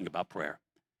actually talking about prayer,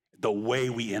 the way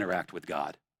we interact with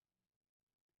God.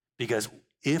 Because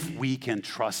if we can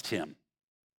trust him,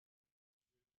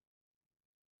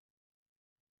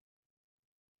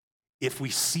 if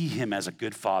we see him as a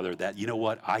good father that, you know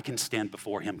what, I can stand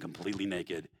before him completely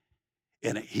naked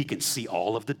and he can see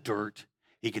all of the dirt,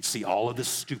 he can see all of the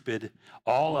stupid,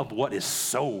 all of what is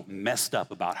so messed up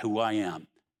about who I am.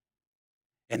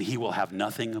 And he will have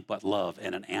nothing but love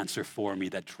and an answer for me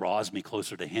that draws me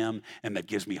closer to him and that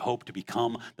gives me hope to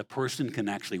become the person who can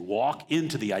actually walk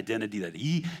into the identity that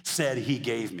he said he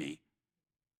gave me.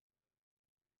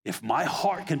 If my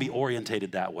heart can be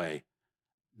orientated that way,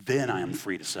 then I am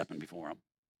free to step in before him.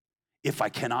 If I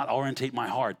cannot orientate my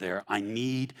heart there, I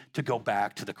need to go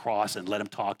back to the cross and let him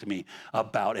talk to me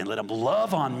about and let him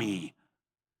love on me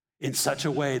in such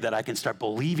a way that I can start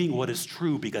believing what is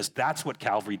true, because that's what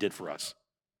Calvary did for us.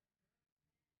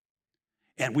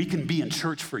 And we can be in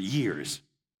church for years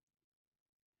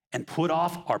and put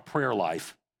off our prayer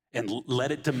life and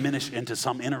let it diminish into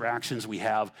some interactions we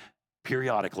have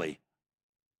periodically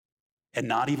and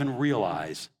not even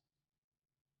realize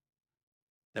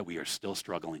that we are still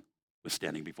struggling with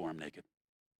standing before him naked.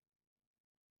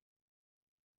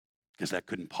 Because that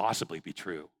couldn't possibly be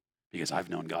true, because I've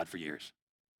known God for years.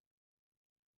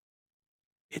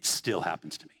 It still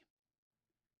happens to me.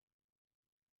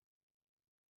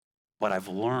 But I've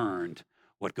learned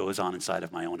what goes on inside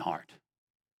of my own heart.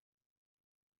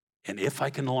 And if I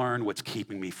can learn what's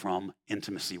keeping me from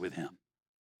intimacy with him,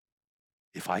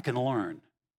 if I can learn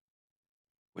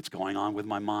what's going on with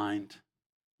my mind,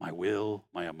 my will,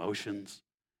 my emotions,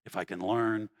 if I can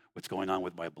learn what's going on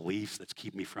with my beliefs that's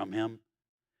keeping me from him,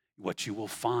 what you will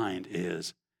find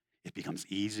is it becomes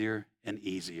easier and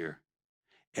easier.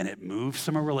 And it moves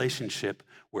from a relationship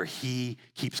where he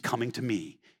keeps coming to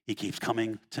me, he keeps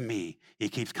coming to me, he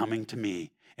keeps coming to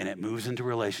me, and it moves into a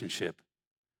relationship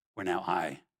where now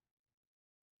I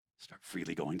start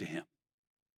freely going to him.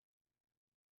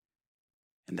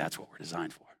 And that's what we're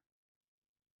designed for.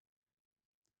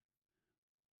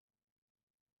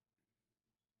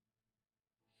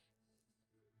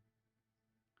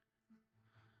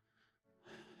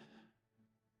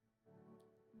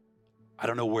 I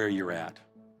don't know where you're at.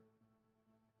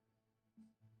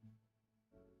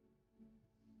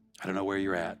 I don't know where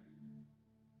you're at.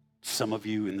 Some of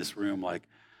you in this room, like,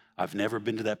 I've never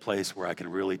been to that place where I can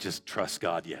really just trust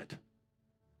God yet.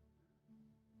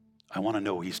 I want to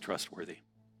know he's trustworthy.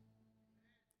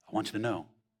 I want you to know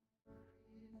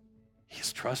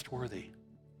he's trustworthy.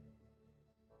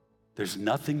 There's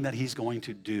nothing that he's going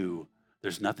to do,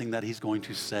 there's nothing that he's going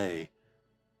to say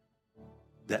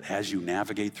that as you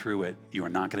navigate through it, you are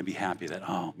not going to be happy that,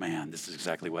 oh man, this is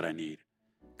exactly what I need.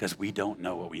 Because we don't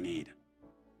know what we need.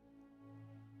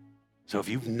 So if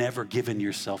you've never given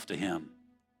yourself to him,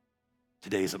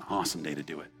 today is an awesome day to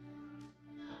do it.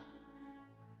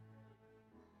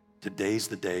 Today's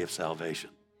the day of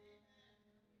salvation.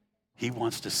 He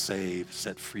wants to save,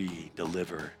 set free,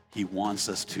 deliver. He wants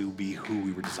us to be who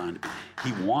we were designed to be.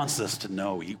 He wants us to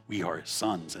know we are his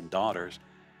sons and daughters,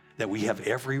 that we have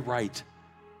every right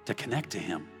to connect to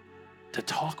him, to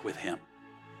talk with him,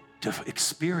 to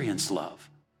experience love,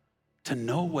 to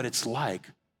know what it's like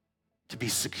to be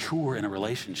secure in a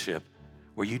relationship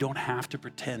where you don't have to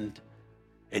pretend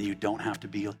and you don't have to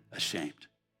be ashamed.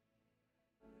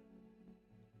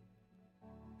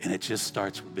 And it just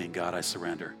starts with being, God, I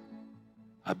surrender.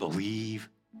 I believe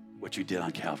what you did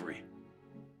on Calvary.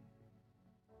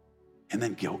 And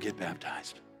then go get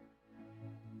baptized.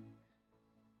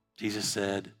 Jesus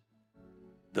said,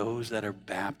 those that are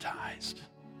baptized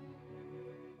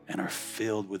and are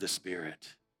filled with the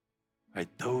Spirit, right?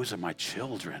 Those are my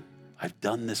children. I've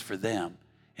done this for them.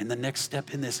 And the next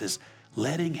step in this is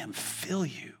letting him fill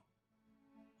you.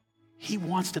 He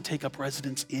wants to take up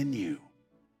residence in you.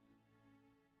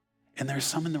 And there's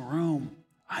some in the room,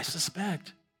 I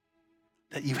suspect,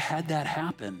 that you've had that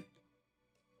happen,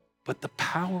 but the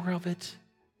power of it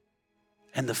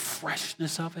and the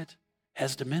freshness of it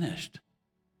has diminished.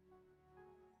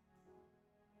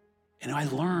 And I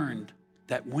learned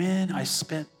that when I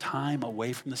spent time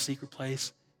away from the secret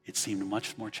place, it seemed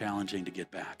much more challenging to get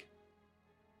back.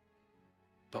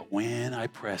 But when I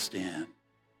pressed in,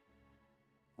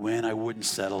 when I wouldn't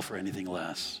settle for anything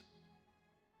less,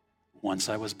 once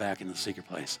I was back in the secret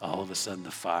place, all of a sudden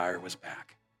the fire was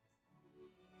back.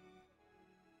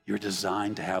 You're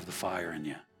designed to have the fire in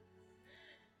you.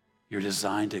 You're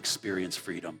designed to experience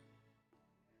freedom.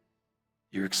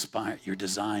 You're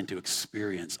designed to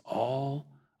experience all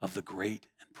of the great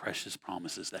and precious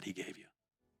promises that he gave you.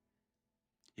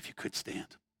 If you could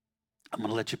stand, I'm going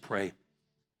to let you pray.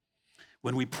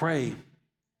 When we pray,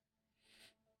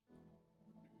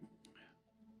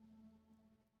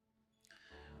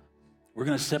 we're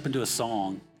going to step into a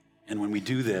song, and when we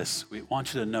do this, we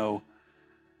want you to know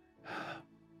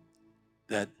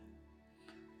that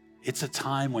it's a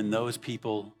time when those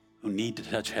people who need to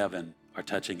touch heaven are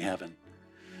touching heaven.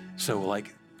 So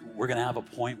we're going to have a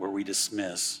point where we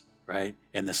dismiss, right?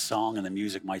 And the song and the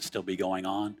music might still be going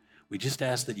on. We just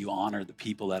ask that you honor the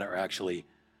people that are actually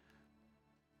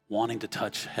wanting to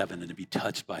touch heaven and to be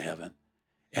touched by heaven,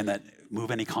 and that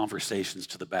move any conversations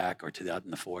to the back or to out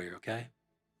in the foyer, okay?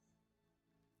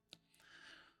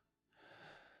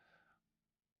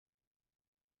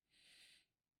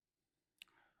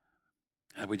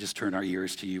 God, we just turn our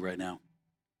ears to you right now.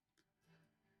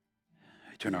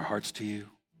 We turn our hearts to you.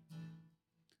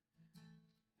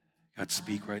 God,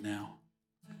 speak right now.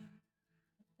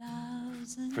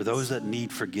 For those that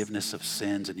need forgiveness of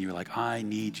sins and you're like, I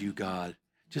need you, God,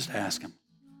 just ask him.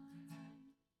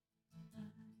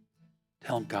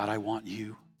 Tell him, God, I want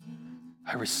you.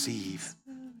 I receive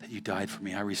that you died for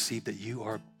me. I receive that you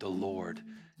are the Lord.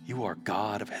 You are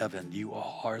God of heaven. You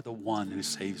are the one who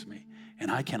saves me. And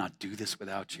I cannot do this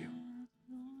without you.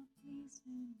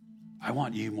 I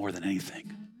want you more than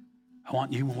anything. I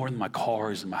want you more than my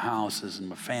cars and my houses and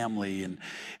my family and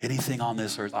anything on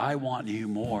this earth. I want you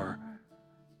more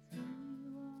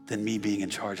than me being in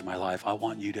charge of my life. I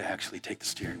want you to actually take the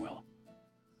steering wheel.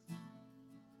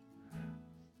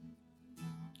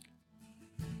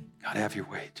 God, have your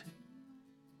way.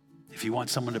 If you want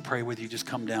someone to pray with you, just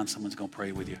come down. Someone's going to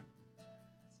pray with you.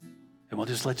 And we'll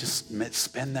just let you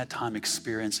spend that time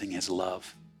experiencing his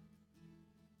love.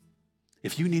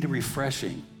 If you need a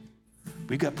refreshing,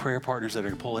 we've got prayer partners that are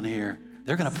going to pull in here.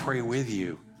 They're going to pray with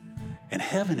you. And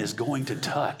heaven is going to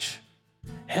touch.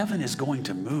 Heaven is going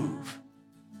to move.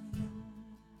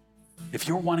 If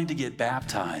you're wanting to get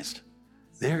baptized,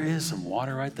 there is some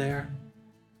water right there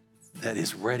that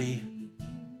is ready.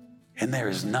 And there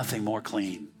is nothing more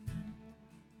clean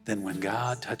than when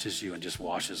God touches you and just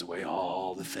washes away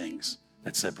all the things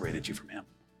that separated you from him.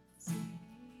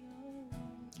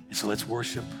 And so let's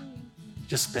worship.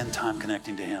 Just spend time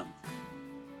connecting to him.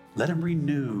 Let him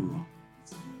renew.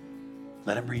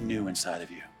 Let him renew inside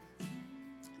of you.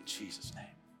 In Jesus' name.